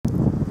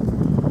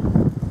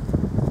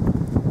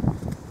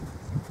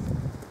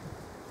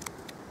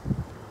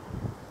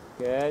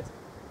Good.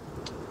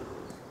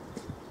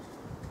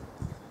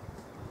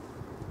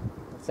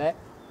 That's it.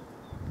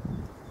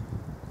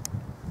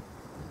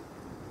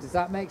 Does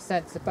that make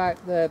sense about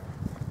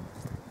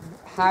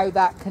how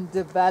that can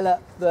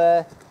develop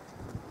the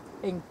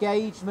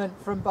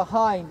engagement from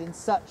behind in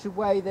such a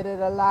way that it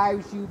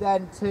allows you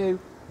then to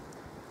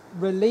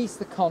release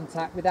the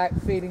contact without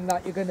feeling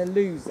like you're going to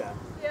lose her?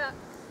 Yeah.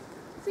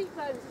 Seat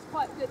bones is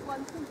quite a good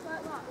one, things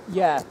like that.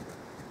 Yeah.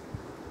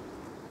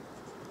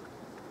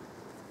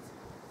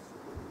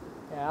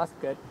 Yeah, that's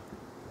good.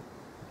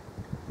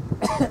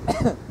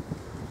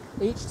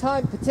 Each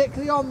time,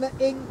 particularly on the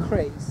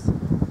increase,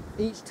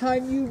 each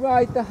time you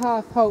ride the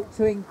half halt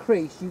to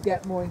increase, you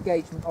get more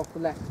engagement off the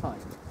left hind.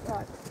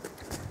 Right.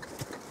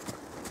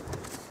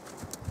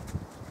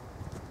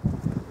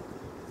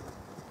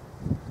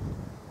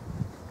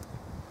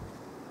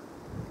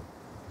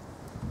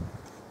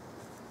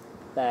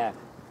 There.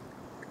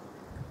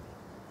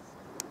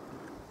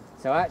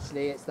 So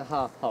actually it's the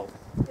half halt.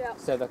 Yeah.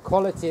 So the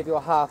quality of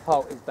your half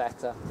halt is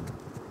better.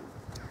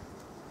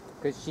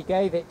 Because she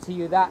gave it to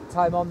you that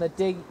time on the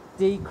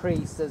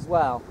decrease as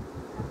well.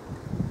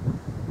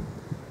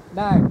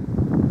 Now,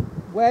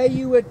 where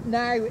you would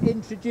now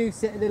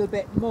introduce it a little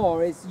bit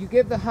more is you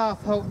give the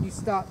half halt and you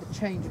start the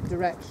change of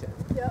direction.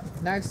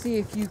 Yep. Now see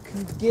if you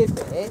can give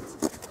it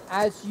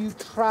as you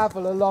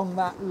travel along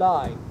that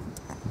line.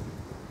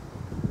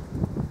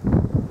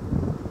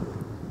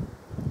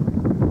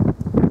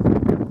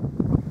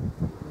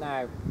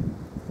 Now.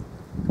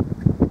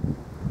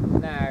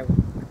 Now.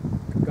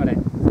 Got it.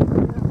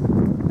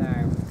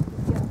 Now.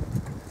 Yeah.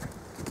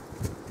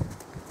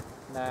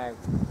 Now.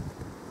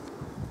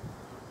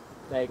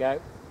 There you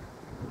go.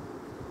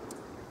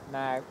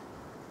 Now.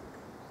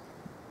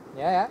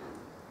 Yeah.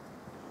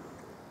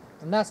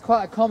 And that's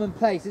quite a common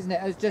place, isn't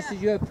it? As just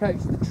as you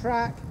approach the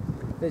track,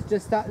 there's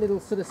just that little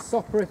sort of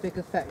soporific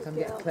effect. I'm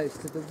getting close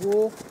to the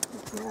wall.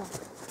 Yeah.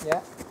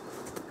 Yeah.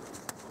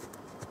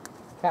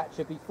 Catch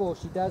her before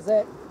she does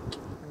it.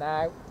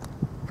 Now.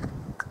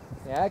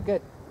 Yeah,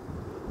 good.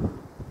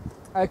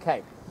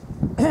 Okay.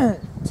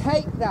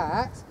 Take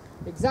that,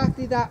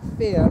 exactly that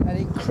feel, and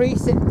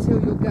increase it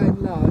until you're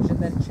going large, and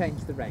then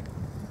change the rein.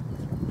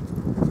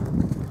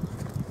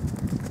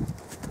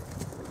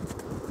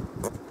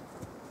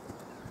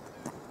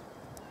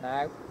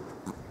 Now.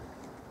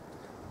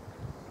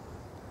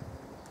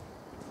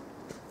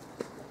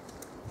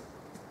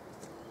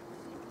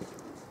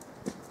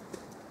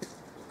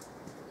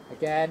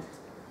 Again.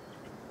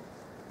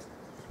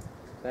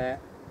 There.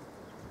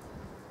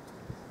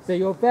 So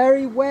you're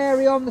very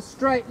wary on the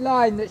straight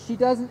line that she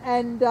doesn't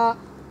end up...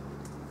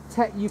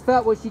 You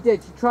felt what she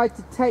did. She tried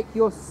to take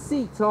your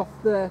seat off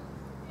the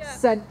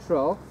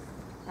central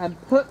and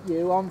put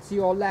you onto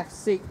your left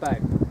seat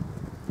bone.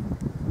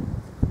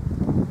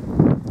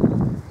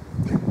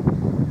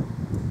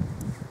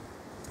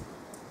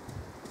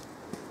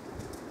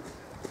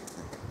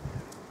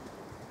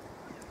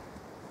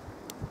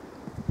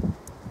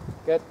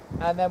 Good.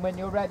 And then when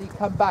you're ready,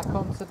 come back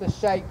onto the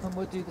shape and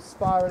we'll do the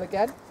spiral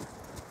again.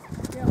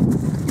 Yeah.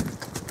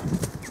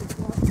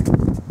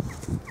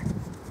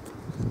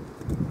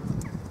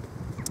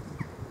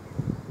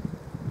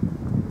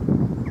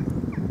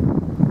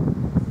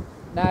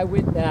 Now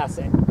that's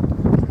it.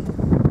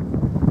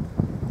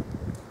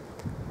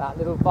 That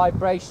little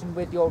vibration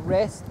with your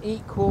wrist,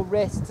 equal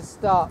wrist to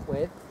start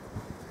with.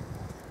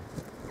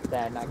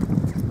 There, now.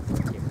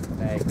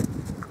 There you go.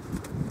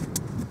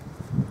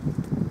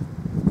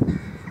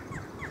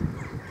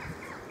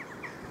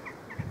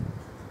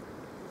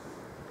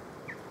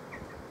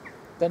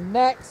 The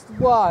next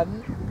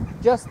one,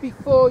 just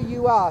before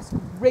you ask,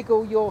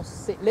 wriggle your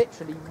seat,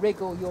 literally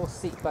wriggle your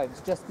seat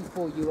bones just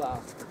before you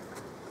ask.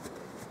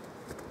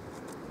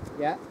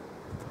 Yeah.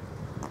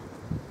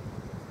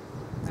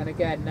 And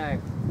again, now.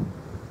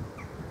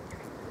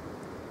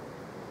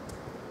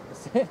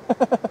 That's it.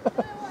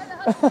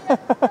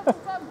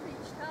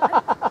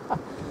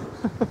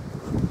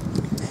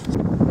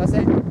 That's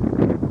it.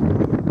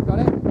 Got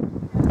it?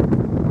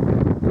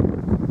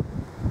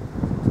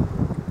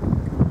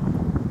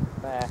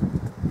 There.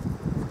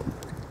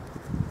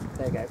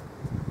 There you go.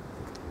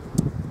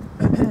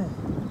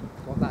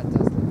 What that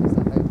does then is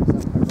that opens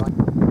up her right.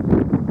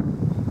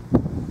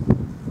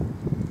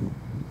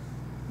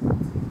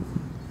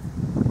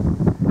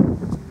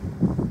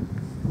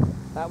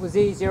 That was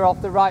easier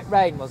off the right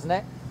rein, wasn't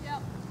it?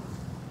 Yep.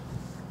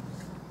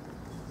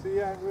 See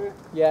you, Andrew.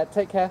 Yeah,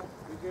 take care.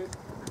 You good?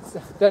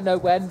 Don't know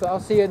when, but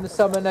I'll see you in the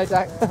summer, no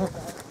doubt.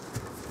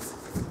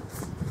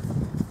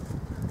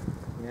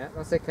 Yeah,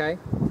 that's okay.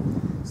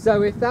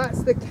 So if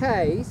that's the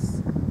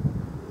case,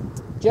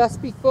 just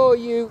before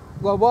you,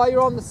 well, while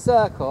you're on the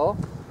circle,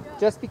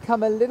 just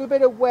become a little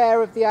bit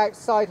aware of the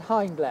outside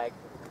hind leg.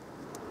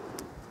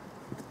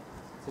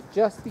 So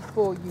just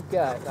before you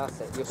go, that's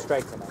it, you're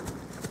straighter now.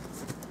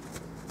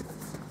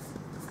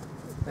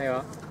 There you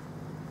are.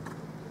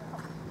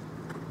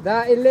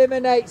 That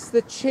eliminates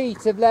the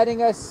cheat of letting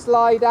her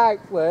slide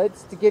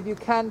outwards to give you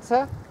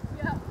canter.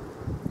 Yeah.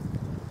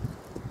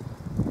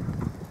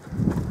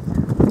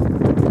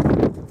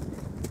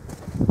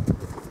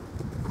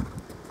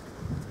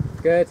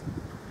 Good.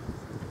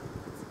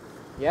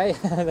 Yeah,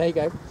 yeah, there you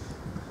go.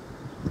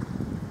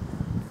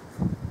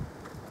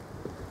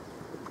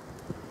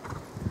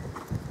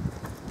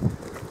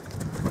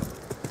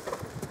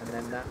 And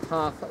then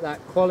that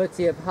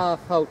quality of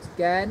half halt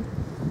again.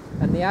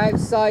 And the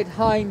outside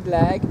hind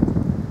leg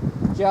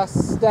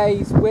just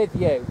stays with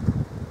you.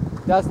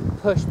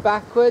 Doesn't push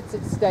backwards,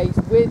 it stays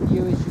with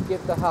you as you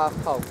give the half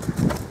halt.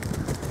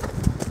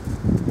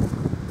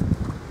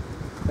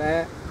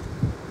 There.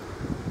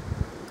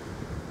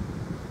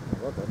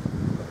 Well done.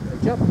 Got a bit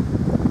of jump.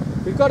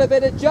 We've got a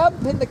bit of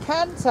jump in the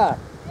canter.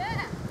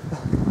 Yeah.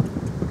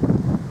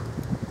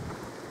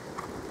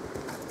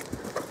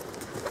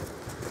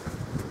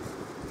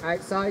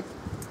 Outside.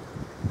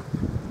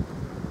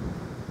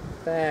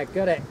 There,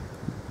 got it.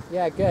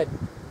 Yeah, good.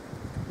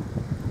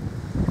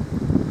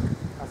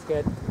 That's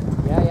good.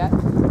 Yeah, yeah.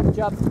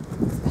 Jump.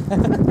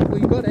 Well,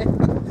 you got it.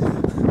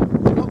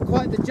 Not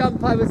quite the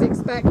jump I was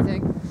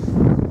expecting.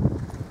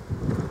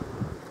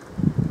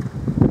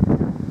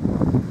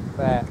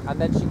 There. And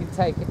then she can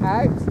take it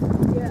out.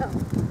 Yeah.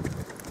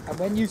 And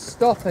when you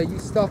stop her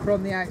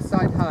on the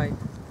outside hind.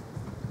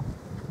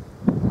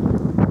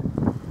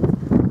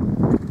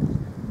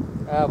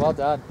 Oh, well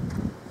done.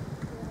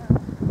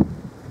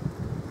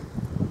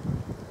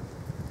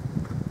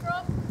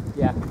 Drop.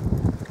 Yeah.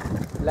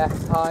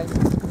 Left hind.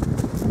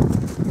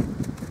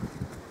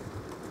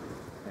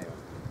 There you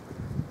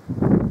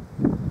are.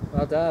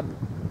 Well done.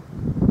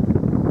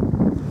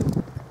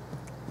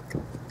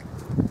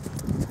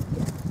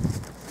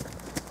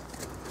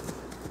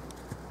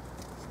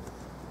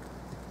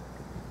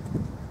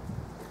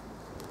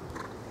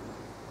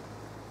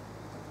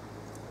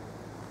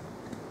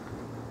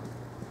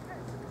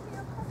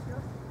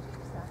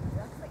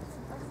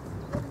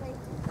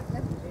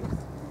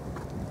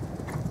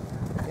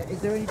 Is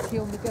there any tea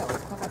on the go?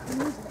 I can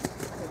use it.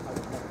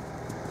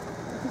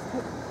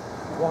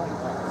 Why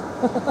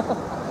not?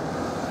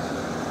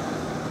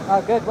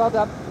 Oh, good, well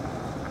done.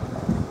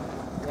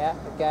 Yeah,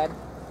 again.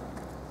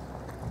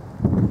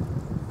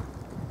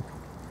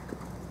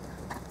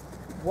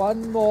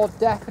 One more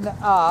definite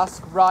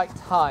ask, right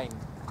hind.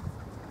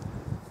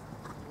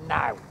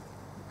 Now.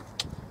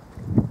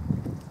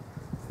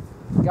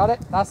 Got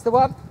it? That's the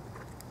one.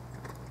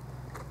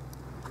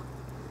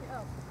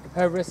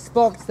 Her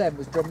response then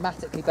was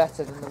dramatically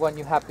better than the one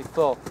you had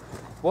before.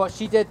 What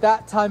she did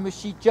that time was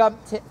she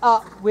jumped it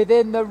up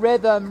within the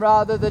rhythm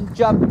rather than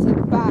jumped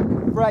it back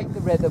and break the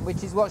rhythm,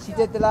 which is what she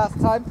did the last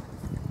time.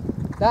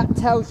 That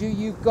tells you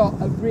you've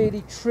got a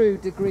really true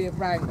degree of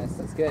roundness.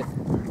 That's good.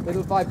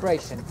 Little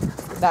vibration.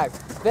 Now,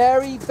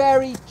 very,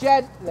 very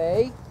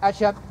gently,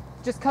 actually,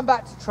 just come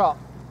back to trot.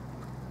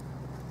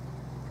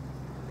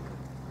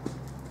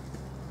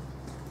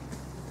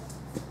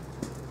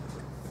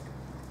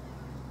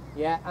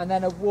 Yeah, and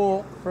then a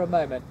walk for a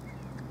moment.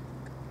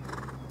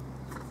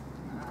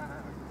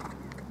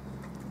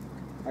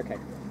 Okay,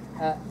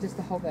 just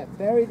to hold there,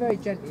 very, very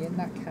gently in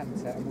that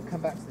canter, and we'll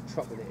come back to the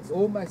trot with it. It's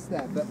almost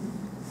there, but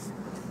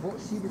what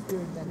she was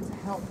doing then to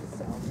help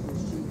herself was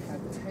she'd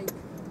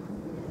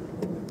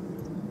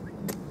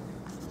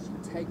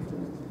taken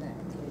the neck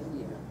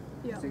here.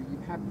 Yeah. So you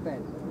have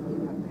bent,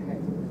 you have the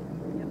head.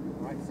 Yeah.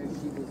 Right, so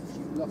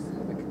she lost a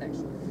little bit of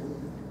connection.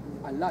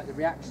 I like the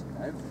reaction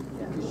though,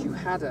 because you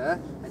had her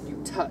and you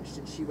touched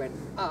and she went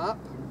up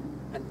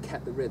and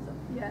kept the rhythm.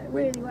 Yeah, it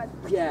really went.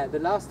 Yeah, the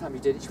last time you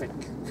did it, she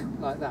went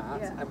like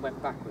that Yeah. and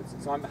went backwards.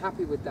 So I'm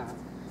happy with that.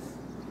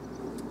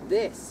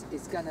 This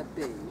is going to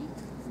be, you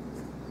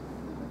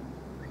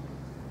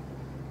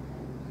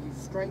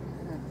straighten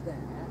her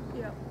there,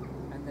 Yeah.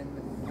 and then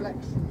the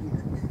flexion you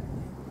can,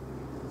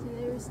 See,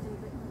 there is still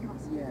a bit of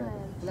muscle yeah, there.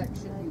 the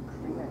flexion you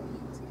create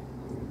is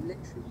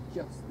literally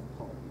just the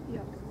pole.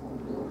 Yeah.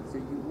 So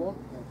you want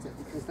her to,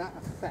 because that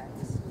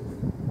affects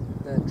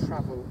the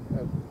travel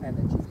of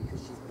energy,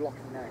 because she's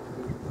blocking out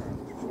the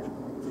edge.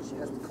 So she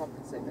has to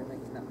compensate by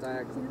making that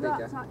diagonal So bigger.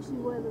 that's actually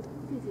where the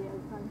physio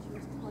found she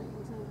was tight,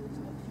 was over his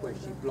left Where she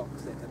shoulder.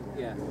 blocks it, and,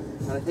 yeah.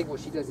 And I think what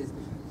she does is,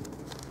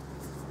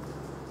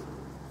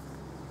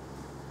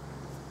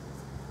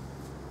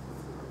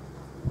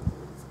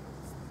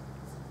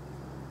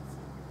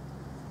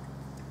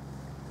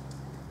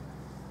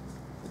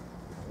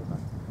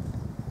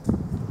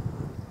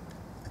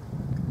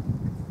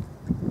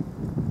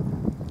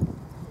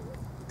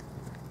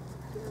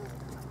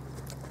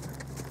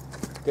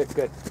 good,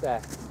 good,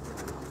 there.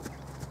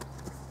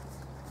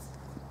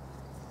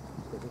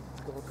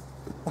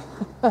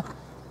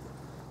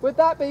 Would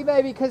that be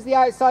maybe because the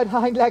outside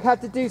hind leg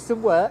had to do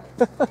some work?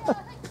 Yeah, I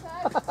think so.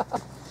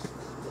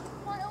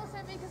 Might also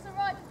be because the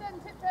rider then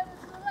tipped over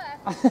to the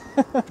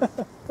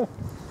left.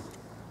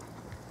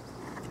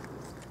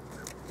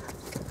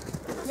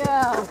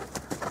 Yeah.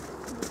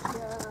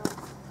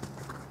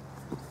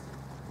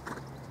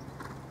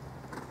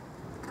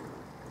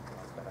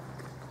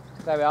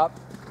 There we are.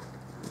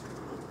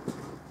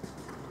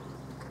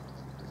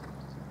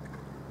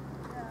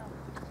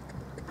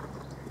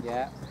 Yeah.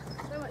 Yeah.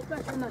 So much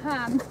much better in the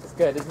hand. It's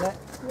good, isn't it?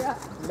 Yeah.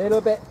 A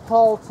little bit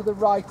pull to the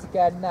right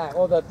again now,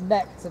 or the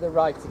neck to the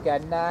right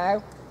again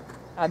now.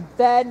 And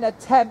then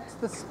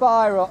attempt the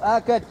spiral.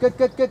 Good.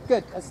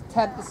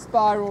 Attempt the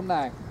spiral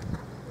now.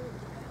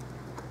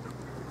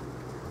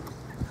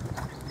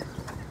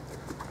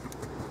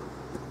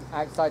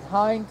 Outside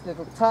hind,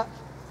 little touch.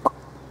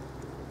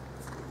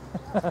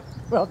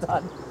 Well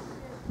done.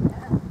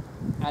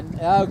 And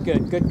oh,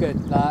 good.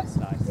 That's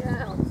nice.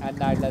 Yeah. And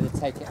now let her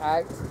take it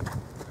out.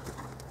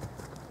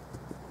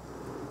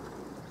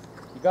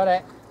 You got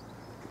it.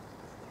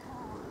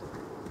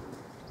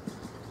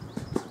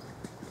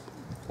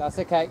 That's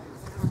okay.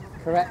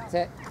 Correct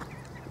it.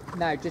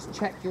 Now just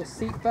check your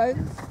seat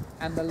bones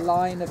and the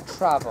line of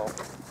travel.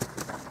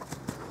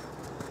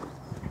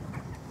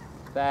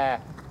 There.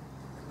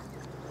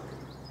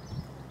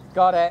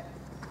 Got it.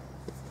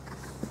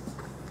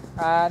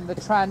 And the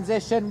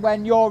transition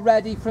when you're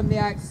ready from the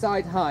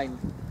outside hind.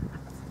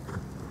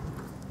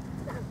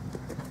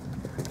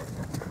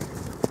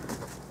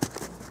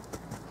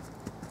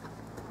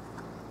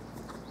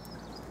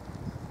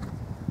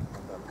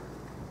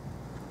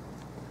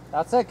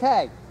 That's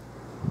okay.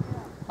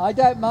 I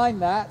don't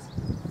mind that,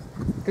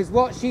 because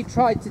what she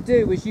tried to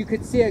do was, you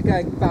could see her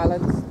going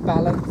balance,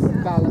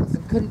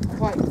 and couldn't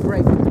quite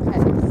break the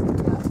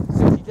pace.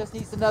 So she just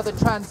needs another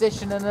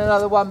transition and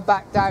another one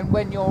back down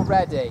when you're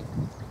ready.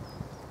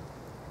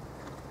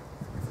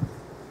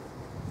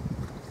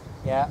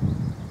 Yeah.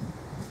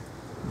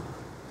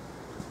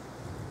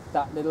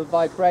 That little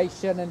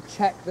vibration, and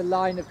check the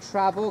line of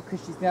travel,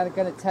 because she's now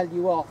going to tell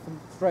you off and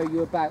throw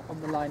you about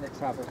on the line of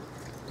travel.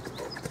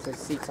 So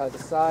seat either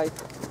side.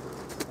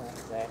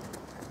 That's it.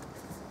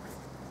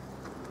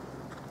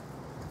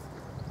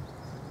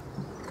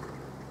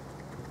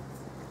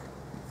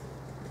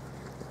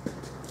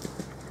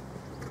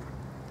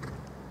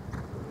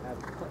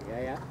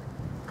 Yeah.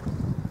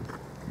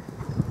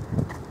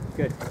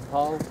 Good.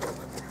 Hold.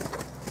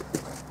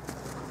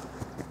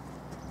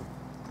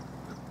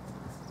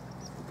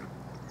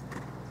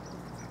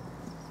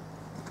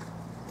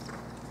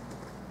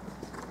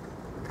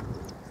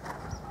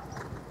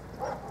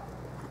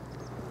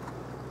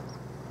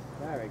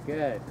 Very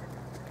good.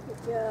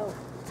 Good girl.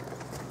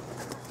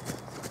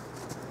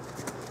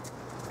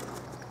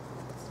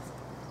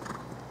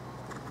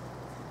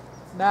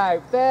 Now,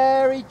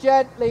 very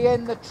gently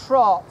in the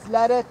trot,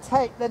 let her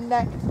take the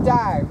neck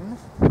down.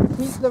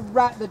 Keep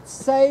the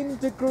same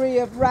degree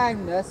of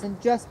roundness,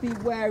 and just be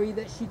wary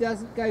that she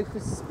doesn't go for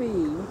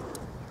speed.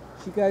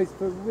 She goes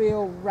for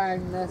real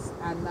roundness,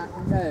 and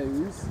that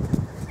nose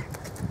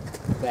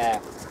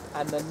there,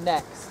 and the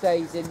neck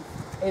stays in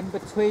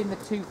between the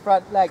two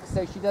front legs,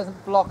 so she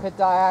doesn't block a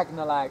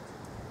diagonal out.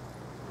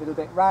 A little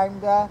bit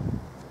rounder,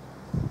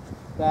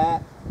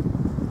 there,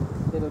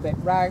 a little bit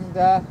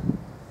rounder.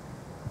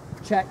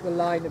 Check the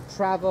line of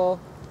travel,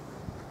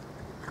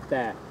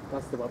 there,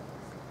 that's the one.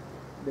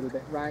 A little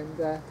bit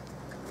rounder,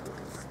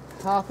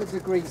 half a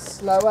degree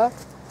slower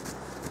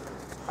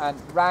and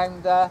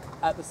rounder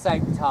at the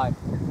same time.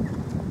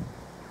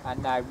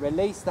 And now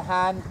release the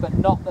hand, but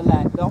not the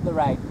leg, not the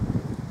rein.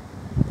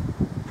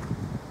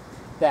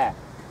 There.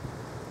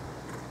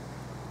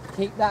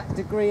 Keep that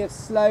degree of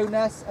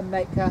slowness and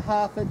make her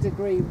half a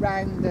degree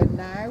rounder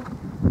now.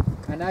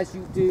 And as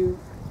you do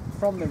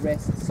from the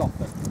wrist,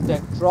 soften.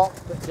 Don't drop,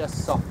 but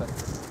just soften.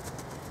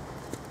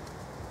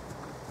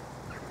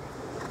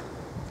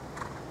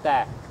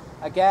 There.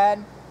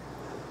 Again,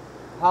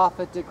 half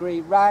a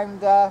degree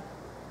rounder.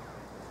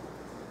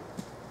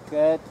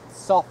 Good.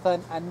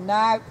 Soften. And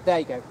now, there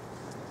you go.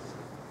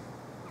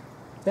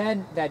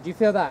 Then, there, do you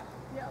feel that?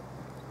 Yep.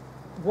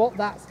 What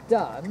that's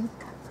done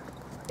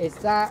is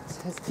that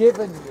has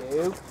given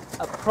you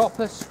a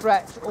proper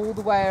stretch all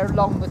the way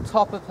along the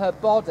top of her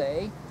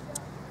body,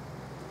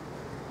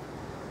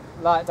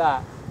 like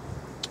that.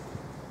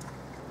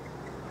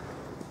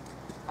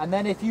 And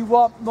then if you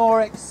want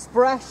more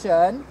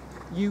expression,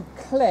 you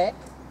click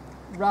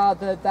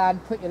rather than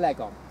put your leg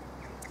on.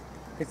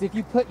 Because if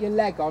you put your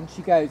leg on,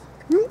 she goes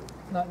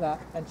like that,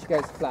 and she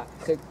goes flat.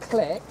 So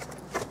click,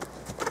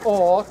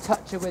 or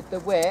touch her with the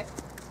whip,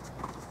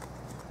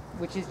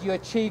 which is you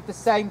achieve the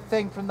same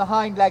thing from the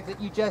hind leg that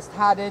you just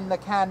had in the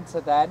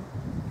canter then.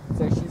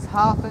 So she's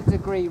half a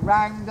degree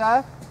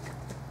rounder,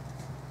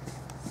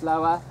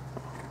 slower,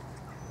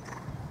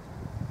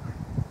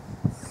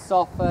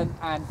 soften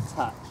and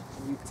touch.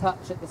 And you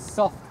touch at the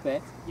soft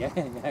bit, yeah.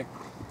 And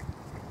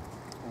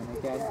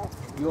again,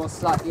 you're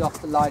slightly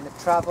off the line of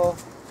travel.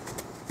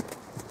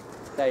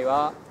 There you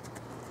are.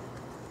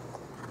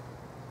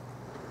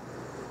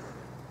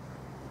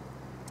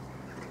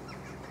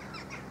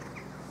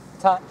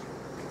 Touch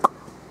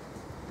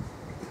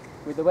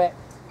with the whip.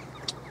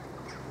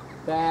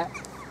 There.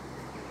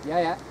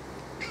 Yeah,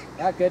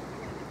 good.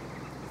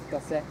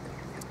 That's it.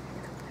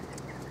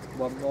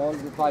 One more,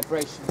 the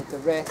vibration with the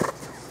wrist.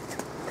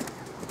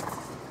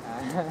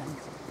 And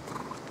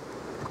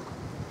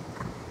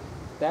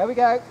there we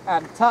go.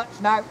 And touch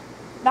now.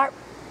 Now.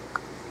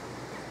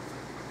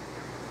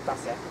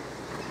 That's it.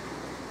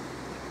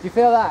 Do you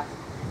feel that?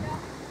 Yeah.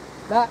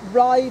 That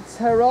rides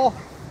her off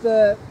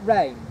the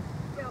rein.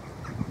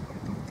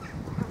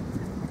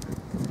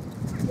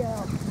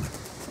 Yeah.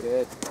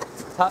 Good.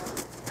 Tuck.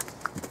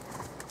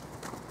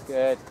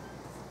 Good.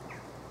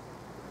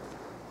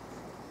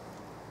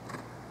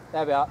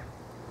 There we are.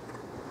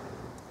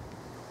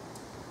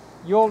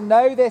 You'll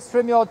know this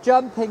from your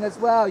jumping as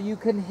well. You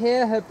can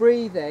hear her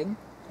breathing.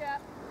 Yeah.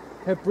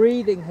 Her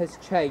breathing has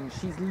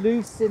changed. She's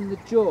loose in the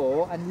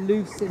jaw and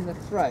loose in the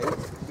throat.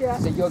 Yeah.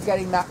 So you're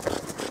getting that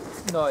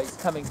noise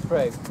coming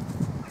through.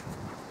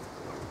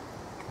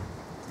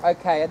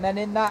 Okay, and then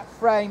in that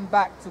frame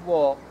back to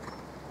walk.